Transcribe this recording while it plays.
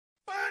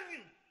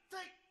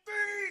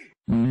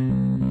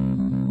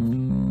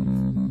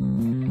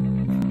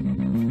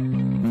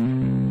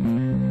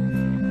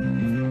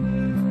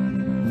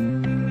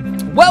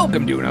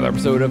Welcome to another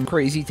episode of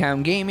Crazy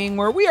Town Gaming,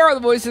 where we are the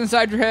voice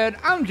inside your head.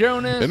 I'm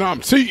Jonas. And I'm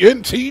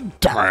TNT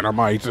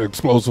Dynamite, the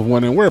explosive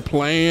one, and we're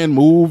playing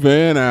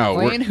Moving Out.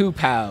 Playing Hoop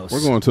House. We're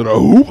going to the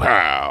Hoop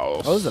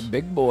House. Oh, it's a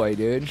big boy,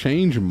 dude.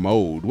 Change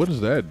mode. What does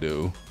that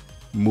do?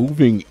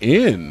 Moving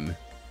in.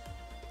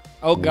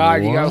 Oh,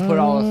 God, you gotta put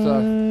all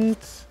the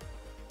What? stuff.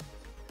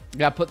 You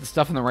gotta put the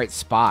stuff in the right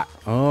spot.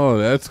 Oh,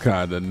 that's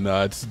kind of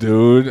nuts,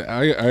 dude.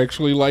 I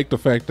actually like the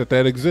fact that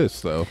that exists,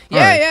 though.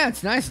 Yeah, yeah,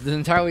 it's nice. It's an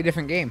entirely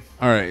different game.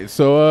 All right,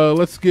 so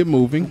let's get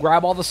moving.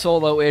 Grab all the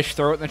solo-ish,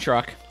 throw it in the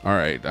truck. All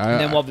right.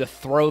 And then we'll have to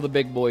throw the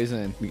big boys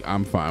in.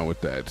 I'm fine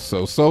with that.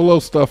 So solo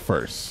stuff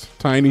first.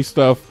 Tiny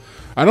stuff.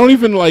 I don't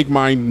even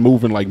mind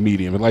moving like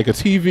medium. Like a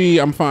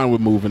TV, I'm fine with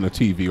moving a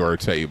TV or a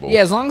table.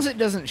 Yeah, as long as it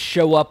doesn't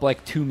show up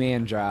like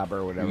two-man job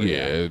or whatever.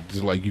 Yeah,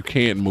 it's like you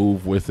can't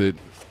move with it.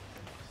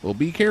 Well,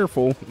 be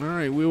careful. All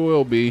right, we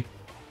will be.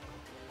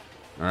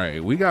 All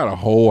right, we got a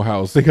whole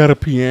house. They got a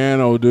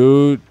piano,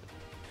 dude.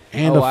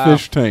 And a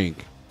fish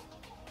tank.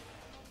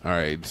 All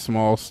right,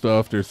 small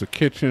stuff. There's a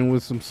kitchen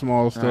with some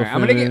small stuff.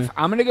 Right,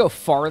 I'm gonna go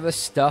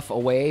farthest stuff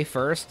away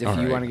first. If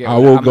you want to get, I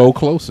will go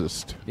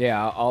closest.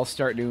 Yeah, I'll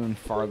start doing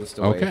farthest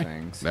away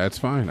things. That's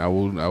fine. I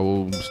will.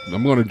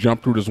 I'm gonna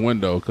jump through this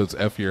window because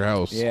F your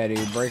house. Yeah,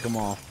 dude, break them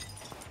all.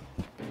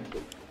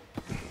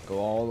 Go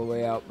all the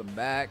way out the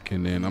back.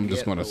 And then I'm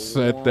just gonna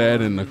set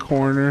that in the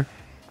corner.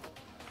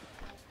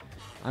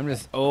 I'm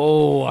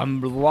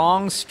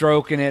long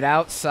stroking it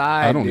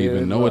outside. I don't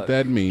even know what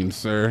that means,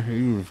 sir.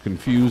 You've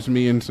confused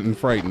me and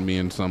frightened me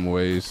in some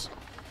ways.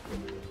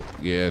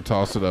 Yeah,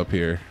 toss it up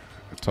here.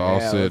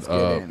 Toss it up.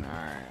 All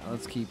right,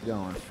 let's keep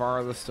going.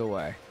 Farthest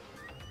away.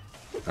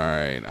 All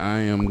right, I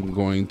am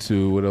going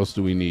to. What else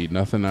do we need?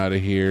 Nothing out of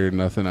here.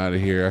 Nothing out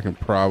of here. I can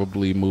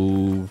probably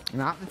move.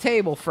 Not the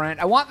table, friend.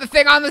 I want the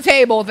thing on the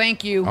table.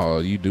 Thank you. Oh,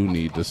 you do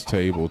need this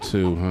table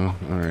too, huh?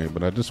 All right,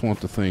 but I just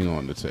want the thing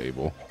on the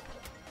table.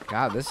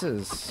 God, this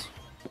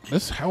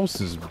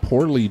house is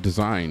poorly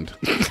designed.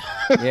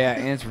 Yeah,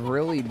 and it's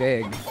really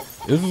big.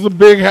 This is a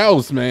big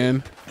house,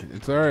 man.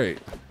 It's all right.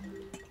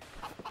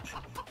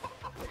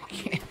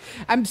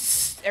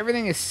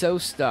 Everything is so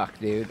stuck,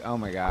 dude. Oh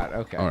my God.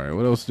 Okay. All right,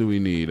 what else do we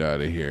need out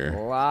of here?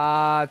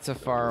 Lots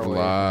of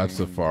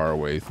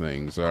faraway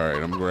things. All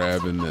right, I'm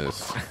grabbing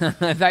this.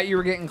 I thought you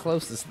were getting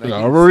closest things.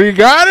 I already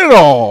got it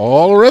all.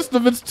 All the rest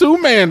of it's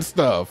two-man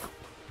stuff.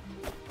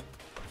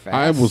 Fast.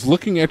 I was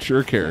looking at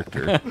your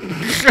character.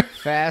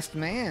 Fast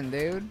man,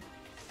 dude.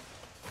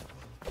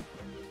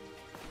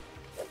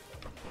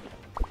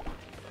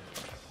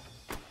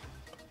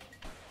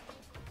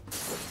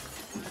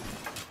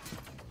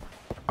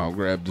 I'll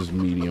grab this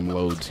medium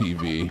load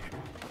TV.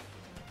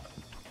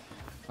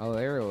 Oh,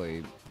 they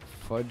really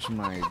fudged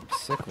my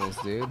sickles,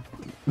 dude.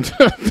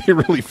 They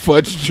really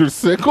fudged your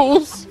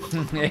sickles?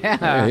 Yeah.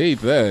 I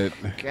hate that.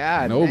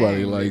 God,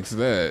 nobody likes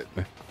that.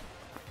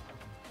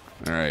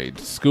 All right,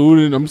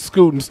 I'm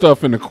scooting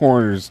stuff in the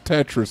corners,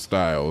 Tetris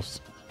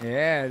styles.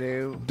 Yeah,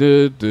 dude.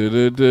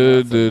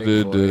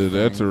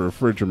 That's a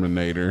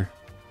refrigerator.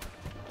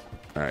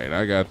 All right,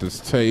 I got this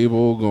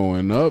table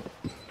going up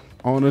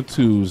on a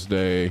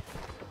Tuesday.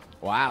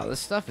 Wow,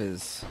 this stuff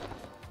is.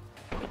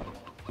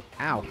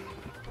 Ow.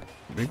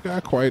 They've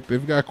got quite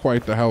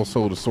the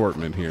household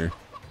assortment here.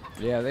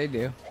 Yeah, they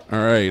do. All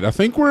right, I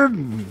think we're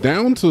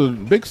down to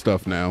big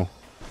stuff now.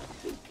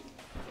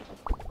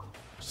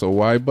 So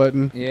Y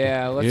button.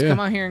 Yeah, let's come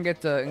out here and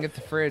get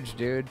the fridge,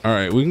 dude. All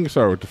right, we can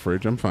start with the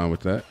fridge. I'm fine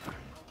with that.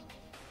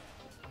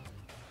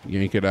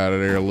 Yank it out of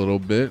there a little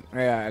bit.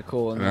 Yeah,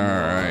 cool. And then,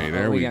 all right,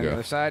 there we go. On the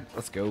other side.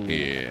 Let's go.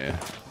 Yeah.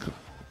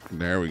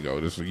 There we go.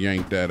 Just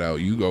yank that out.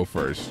 You go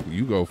first.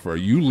 You go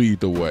first. You lead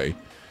the way.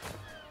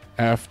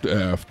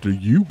 After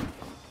you.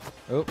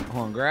 Oh, hold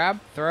on. Grab.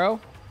 Throw.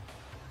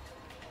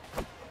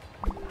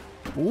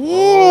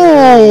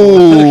 Whoa!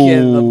 Look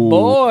at the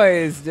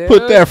boys, dude.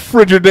 Put that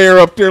Frigidaire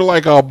up there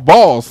like a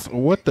boss.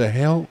 What the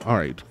hell? All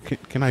right.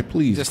 Can I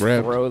please just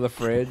grab? Throw the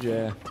fridge,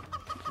 yeah.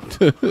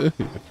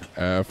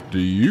 After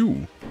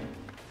you.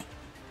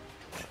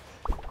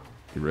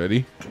 You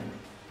ready?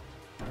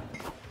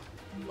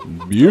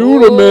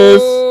 Beautimus.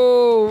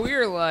 Oh,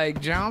 we're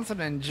like Johnson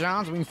and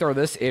Johnson. We can throw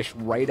this ish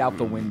right out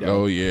the window.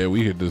 Oh yeah,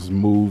 we could just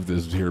move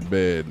this here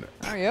bed.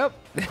 Oh yep,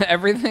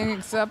 everything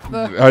except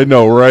the. I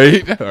know,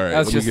 right? All right,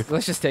 let's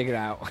just take it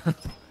out.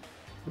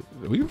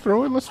 We can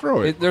throw it. Let's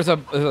throw it. There's a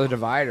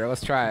divider.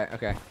 Let's try it.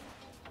 Okay.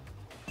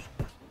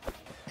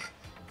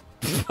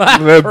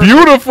 That's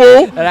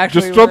beautiful. That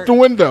actually just jump the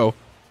window.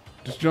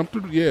 Just jump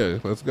through. Yeah,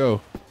 let's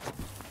go.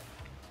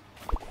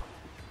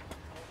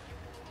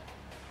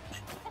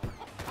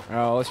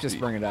 Oh, let's just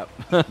bring it up.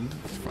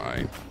 It's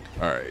fine.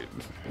 All right.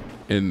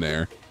 In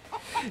there.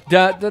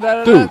 Dude,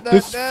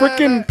 this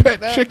freaking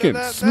pet chicken.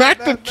 Smack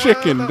the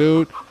chicken,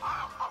 dude.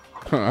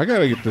 I got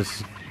to get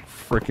this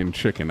freaking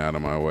chicken out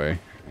of my way.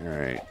 All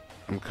right.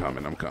 I'm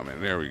coming.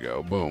 There we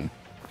go. Boom.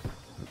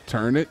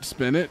 Turn it.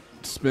 Spin it.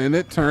 Spin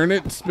it. Turn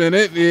it. Spin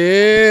it.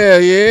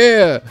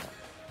 Yeah.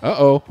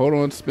 Uh-oh. Hold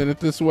on. Spin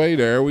it this way.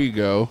 There we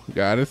go.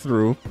 Got it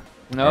through.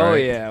 Oh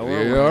yeah. All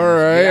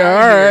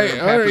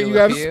right. You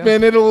gotta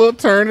spin it a little,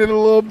 turn it a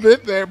little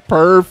bit. There,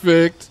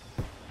 perfect.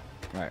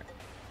 All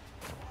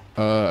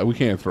right. We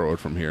can't throw it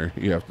from here.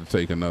 You have to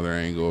take another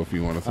angle if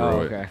you want to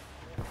throw it. Okay.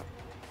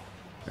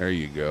 There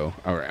you go.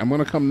 All right, I'm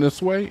gonna come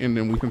this way, and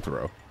then we can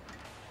throw.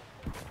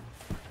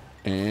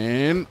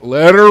 And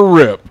let her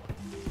rip.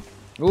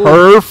 Ooh.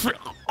 Perfect.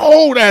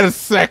 Oh, that is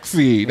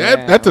sexy.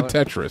 Yeah, That's a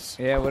Tetris.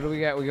 Yeah. What do we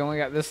got? We only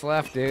got this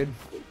left, dude.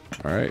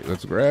 All right,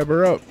 let's grab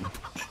her up.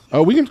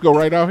 Oh, we can go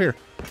right out here.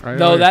 Right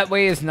no, that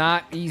way is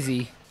not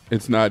easy.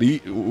 It's not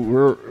easy.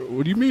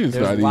 What do you mean it's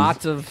not easy? There's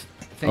lots of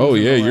things. Oh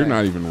yeah, you're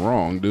not even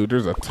wrong, dude.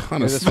 There's a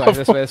ton of stuff.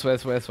 This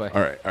way.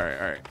 All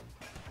right.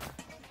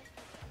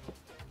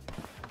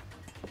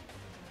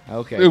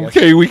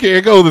 Okay, we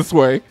can't go this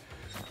way.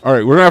 All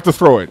right, we're gonna have to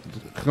throw it.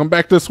 Come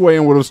back this way,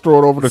 and we'll just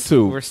throw it over the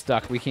tube. We're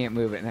stuck. We can't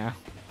move it now.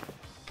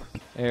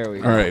 There we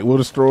go. All right, we'll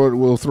just throw it.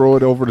 We'll throw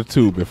it over the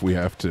tube if we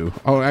have to.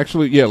 Oh,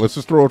 actually, yeah. Let's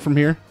just throw it from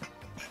here.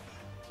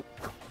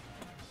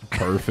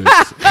 Perfect.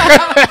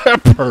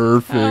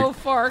 Perfect. How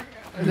far?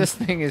 This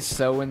thing is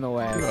so in the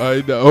way.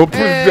 I know.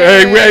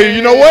 Hey,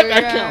 you know what?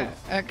 That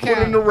counts. Put it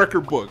in the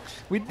record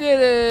books. We did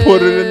it.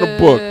 Put it in the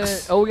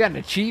books. Oh, we got an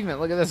achievement.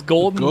 Look at this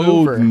golden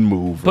mover.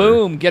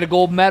 Boom. Get a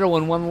gold medal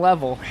in one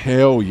level.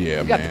 Hell yeah,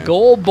 man. We got the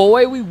gold,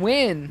 boy. We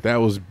win. That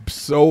was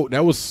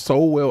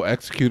so well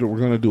executed. We're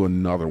going to do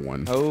another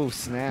one. Oh,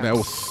 snap. That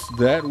was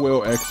that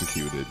well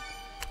executed.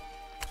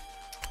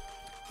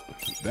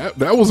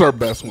 That was our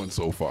best one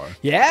so far.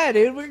 Yeah,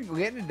 dude. We're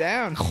getting it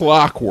down.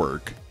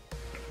 Clockwork.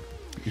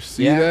 You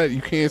see that?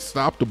 You can't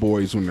stop the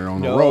boys when they're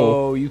on the roll.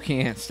 No, you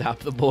can't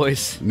stop the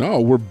boys.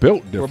 No, we're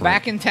built different. We're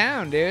back in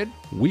town, dude.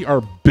 We are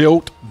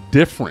built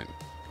different.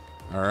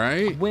 All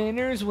right?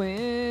 Winners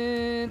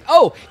win.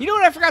 Oh, you know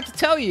what I forgot to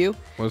tell you?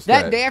 What's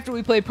that? That day after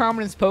we played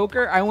Prominence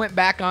Poker, I went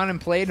back on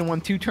and played and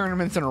won 2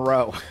 tournaments in a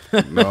row.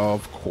 No,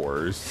 of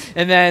course.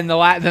 And then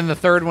the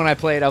third one I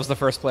played, I was the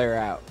first player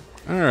out.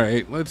 All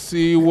right, let's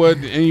see what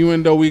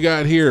innuendo we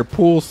got here.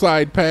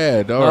 Poolside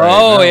pad. All right.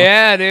 Oh,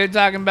 yeah, dude.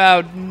 Talking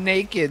about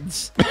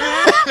nakeds.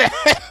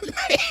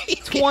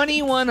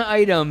 21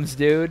 items,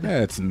 dude.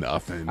 That's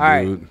nothing, All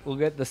right, dude. we'll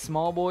get the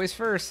small boys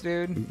first,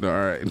 dude. All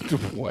right.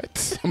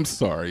 What? I'm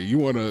sorry. You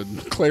want to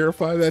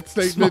clarify that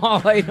statement?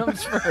 Small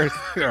items first.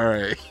 All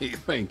right.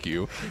 Thank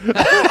you.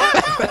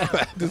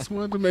 Just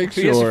wanted to make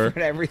sure. Just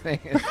everything.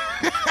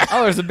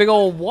 Oh, there's a big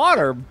old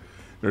water.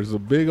 There's a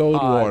big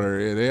old water.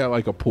 Yeah, they got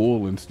like a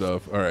pool and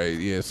stuff. All right,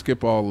 yeah,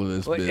 skip all of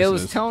this business. It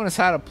was telling us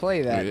how to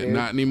play that, dude.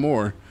 Not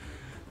anymore.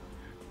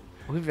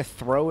 We have to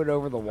throw it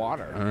over the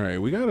water. All right,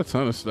 we got a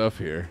ton of stuff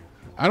here.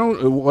 I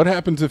don't. What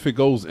happens if it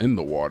goes in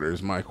the water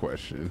is my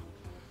question.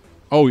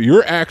 Oh,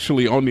 you're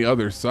actually on the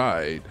other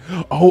side.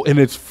 Oh, and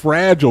it's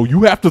fragile.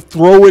 You have to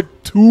throw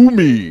it to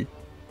me.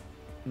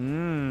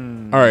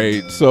 All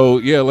right, so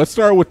yeah, let's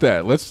start with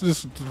that. Let's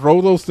just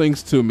throw those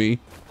things to me.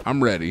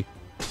 I'm ready.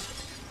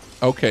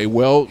 Okay,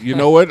 well, you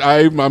know what?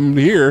 I'm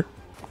here.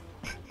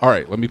 All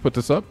right, let me put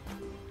this up.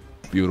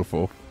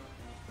 Beautiful.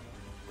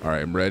 All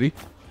right, I'm ready.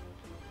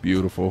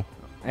 Beautiful.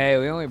 Hey,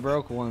 we only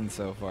broke one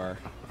so far.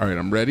 All right,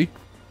 I'm ready.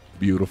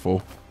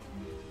 Beautiful.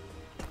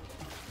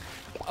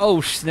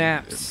 Oh,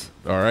 snaps.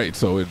 All right,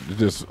 so it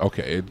just,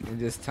 okay. It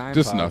just time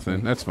just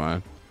nothing. That's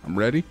fine. I'm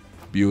ready.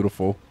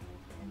 Beautiful.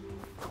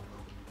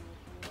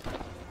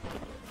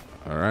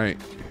 All right.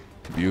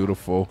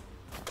 Beautiful.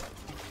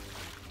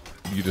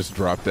 You just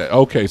dropped that.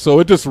 Okay, so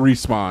it just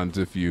respawns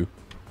if you.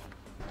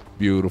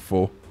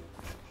 Beautiful.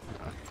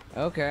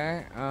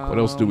 Okay. What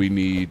else do we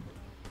need?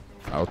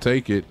 I'll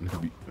take it.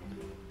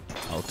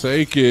 I'll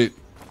take it.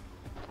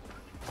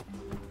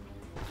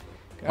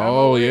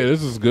 Oh, yeah,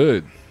 this is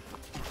good.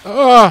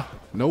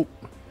 Nope.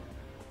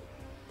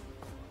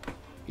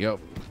 Yep.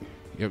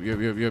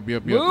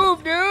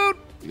 Move, dude.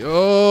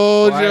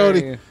 Yo,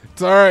 Jody.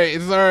 It's all right.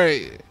 It's all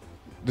right.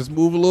 Just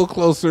move a little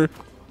closer.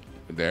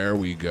 There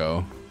we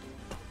go.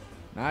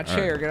 Not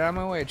chair. Right. Get out of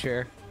my way,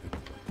 chair.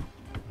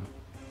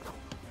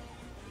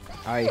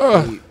 I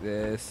hate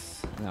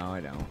this. No,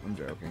 I don't. I'm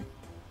joking.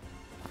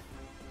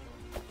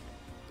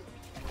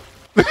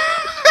 I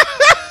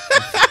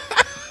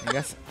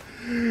guess.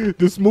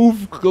 Just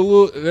move a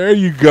little. There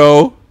you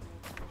go.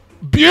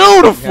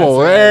 Beautiful.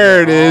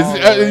 There it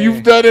is.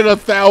 You've done it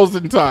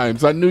 1,000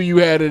 times. I knew you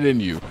had it in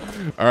you.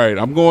 All right,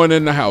 I'm going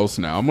in the house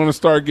now. I'm going to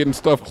start getting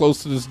stuff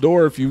close to this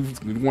door. If you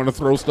want to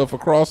throw stuff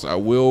across, I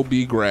will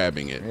be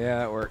grabbing it. Yeah,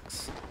 that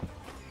works.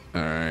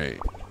 All right.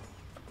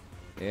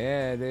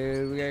 Yeah,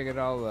 dude. We got to get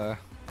all the...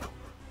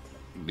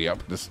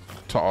 Yep, just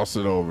toss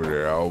it over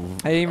there. I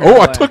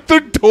took the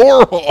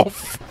door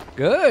off.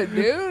 Good,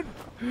 dude.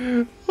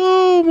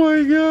 Oh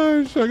my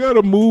gosh, I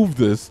gotta move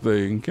this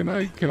thing. Can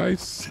I?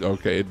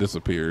 Okay, it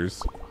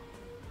disappears.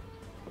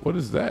 What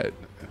is that?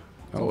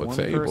 Oh, a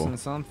table. Person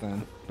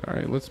something. All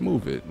right, let's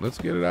move it. Let's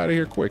get it out of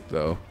here quick,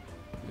 though.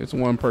 It's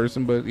one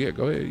person, but yeah,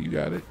 go ahead. You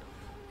got it.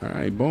 All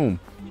right,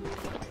 boom.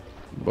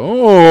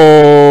 Boom.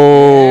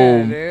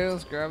 Yeah, dude,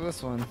 let's grab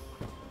this one.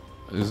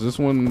 Is this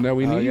one that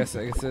we need? I guess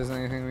there's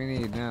anything we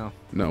need now.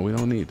 No, we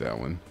don't need that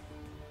one.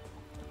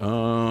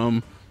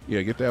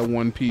 Yeah, get that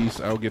one piece.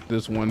 I'll get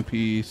this one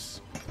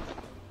piece.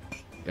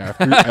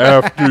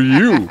 After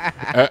you.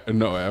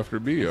 No, after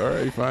me. All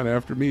right, fine.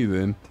 After me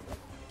then.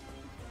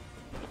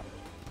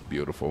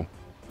 Beautiful.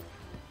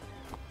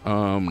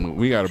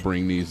 We got to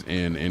bring these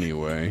in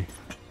anyway.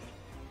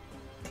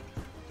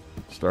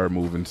 Start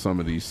moving some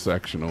of these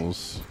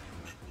sectionals.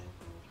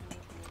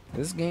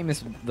 This game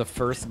is the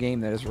first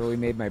game that has really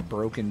made my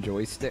broken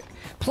joystick.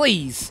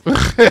 Please!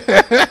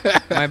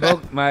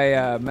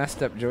 my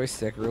messed up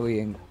joystick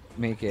really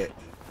make it...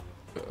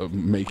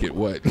 Make it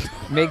what?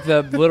 Make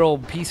the little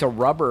piece of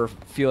rubber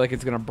feel like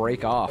it's going to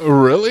break off.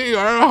 Really?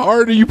 How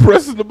hard are you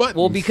pressing the buttons?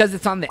 Well, because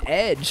it's on the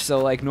edge, so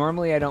like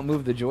normally I don't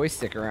move the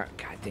joystick around.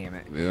 God damn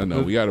it. Yeah,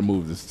 no, we got to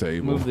move this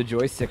table. Move the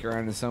joystick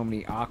around in so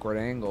many awkward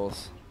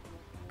angles.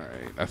 All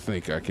right, I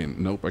think I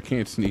can... Nope, I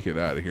can't sneak it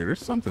out of here.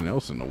 There's something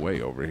else in the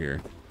way over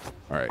here.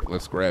 All right,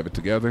 let's grab it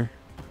together.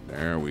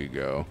 There we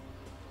go.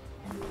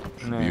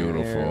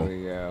 Beautiful. There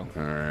we go.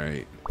 All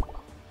right.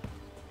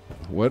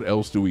 What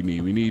else do we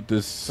need? We need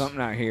this...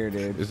 Something out here,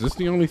 dude. Is this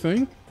the only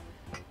thing?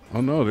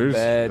 Oh, no, there's...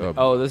 Bed.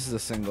 Oh, this is a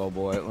single,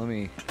 boy. Let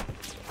me...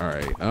 All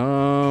right.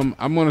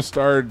 I'm going to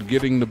start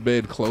getting the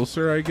bed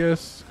closer, I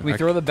guess. Can we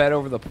throw the bed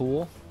over the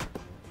pool?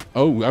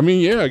 Oh, I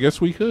mean, yeah, I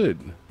guess we could.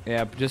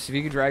 Yeah, just if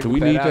you could drag Do the we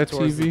bed need out that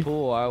towards TV? the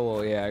pool, I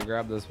will. Yeah,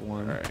 grab this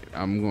one. All right.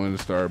 I'm going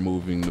to start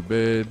moving the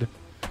bed.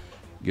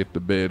 Get the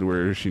bed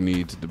where she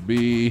needs to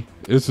be.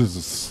 This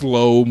is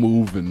slow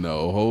moving,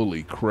 though.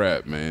 Holy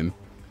crap, man.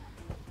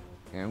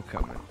 Yeah, I'm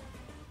coming.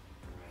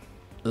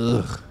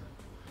 Ugh.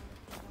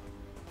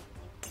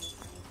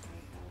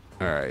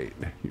 All right.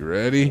 You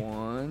ready?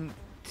 1,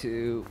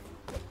 2.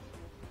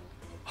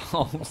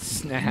 Oh,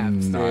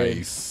 snaps, Nice.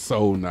 dude.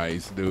 So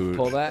nice, dude.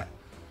 Pull that.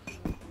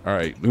 All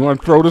right. You want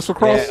to throw this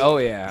across? Yeah, oh,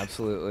 yeah,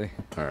 absolutely.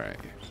 All right.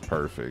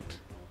 Perfect.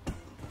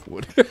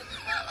 What?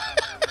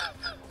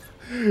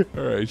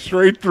 All right.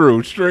 Straight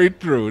through.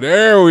 Straight through.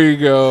 There we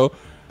go.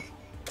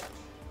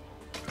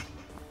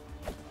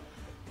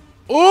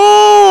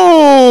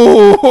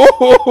 Oh!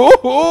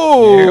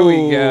 Here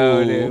we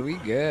go, dude. We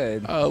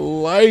good. I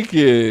like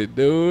it,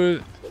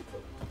 dude.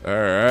 All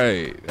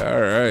right.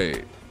 All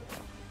right.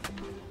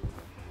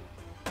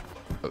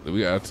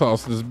 We got to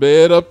toss this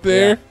bed up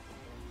there.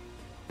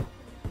 Yeah.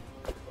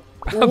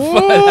 But that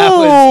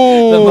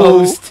was the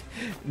most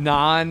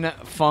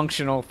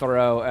non-functional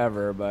throw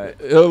ever,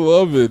 but... I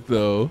love it,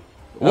 though.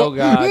 Oh,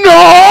 God.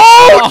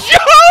 No!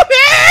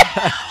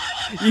 Jonas!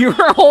 You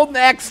were holding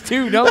X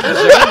too, don't you?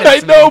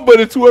 I know, but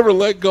it's whoever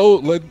lets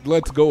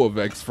go of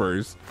X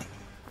first.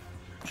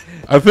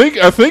 I think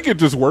it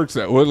just works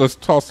that way. Let's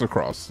toss it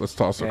across. Let's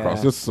toss it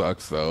across. This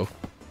sucks though.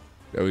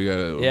 Yeah, we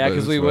gotta. Yeah,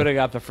 because we would have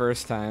got the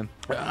first time.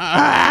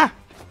 Ah!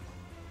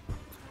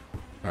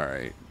 All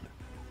right.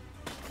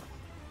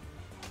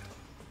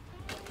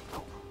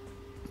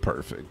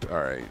 Perfect.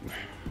 All right.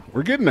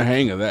 We're getting the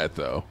hang of that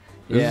though.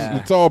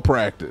 It's all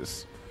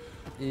practice.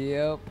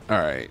 Yep. All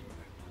right.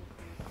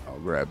 I'll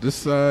grab this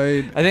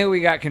side. I think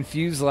we got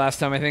confused last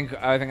time. I think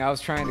I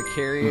was trying to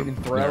carry it and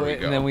throw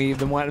it, and then we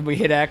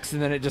hit X,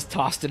 and then it just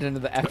tossed it into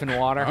the effing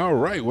water. All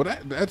right. Well,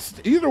 that's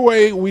either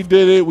way we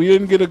did it. We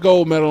didn't get a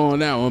gold medal on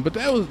that one, but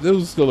that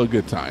was still a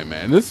good time,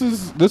 man. This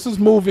is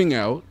moving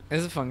out.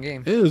 It's a fun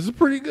game. It is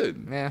pretty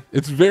good. Yeah.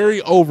 It's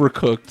very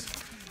overcooked.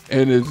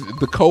 And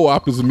the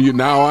co-op is a mute.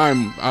 Now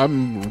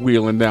I'm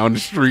wheeling down the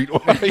street.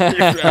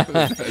 That's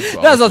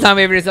all the time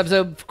we have for this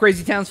episode of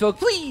Crazy Townsfolk.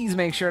 Please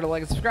make sure to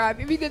like and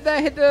subscribe. If you did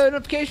that, hit the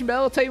notification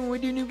bell. I'll tell you when we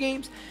do new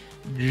games.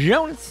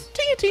 Jonas,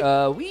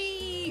 TNT.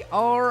 We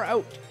are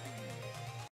out.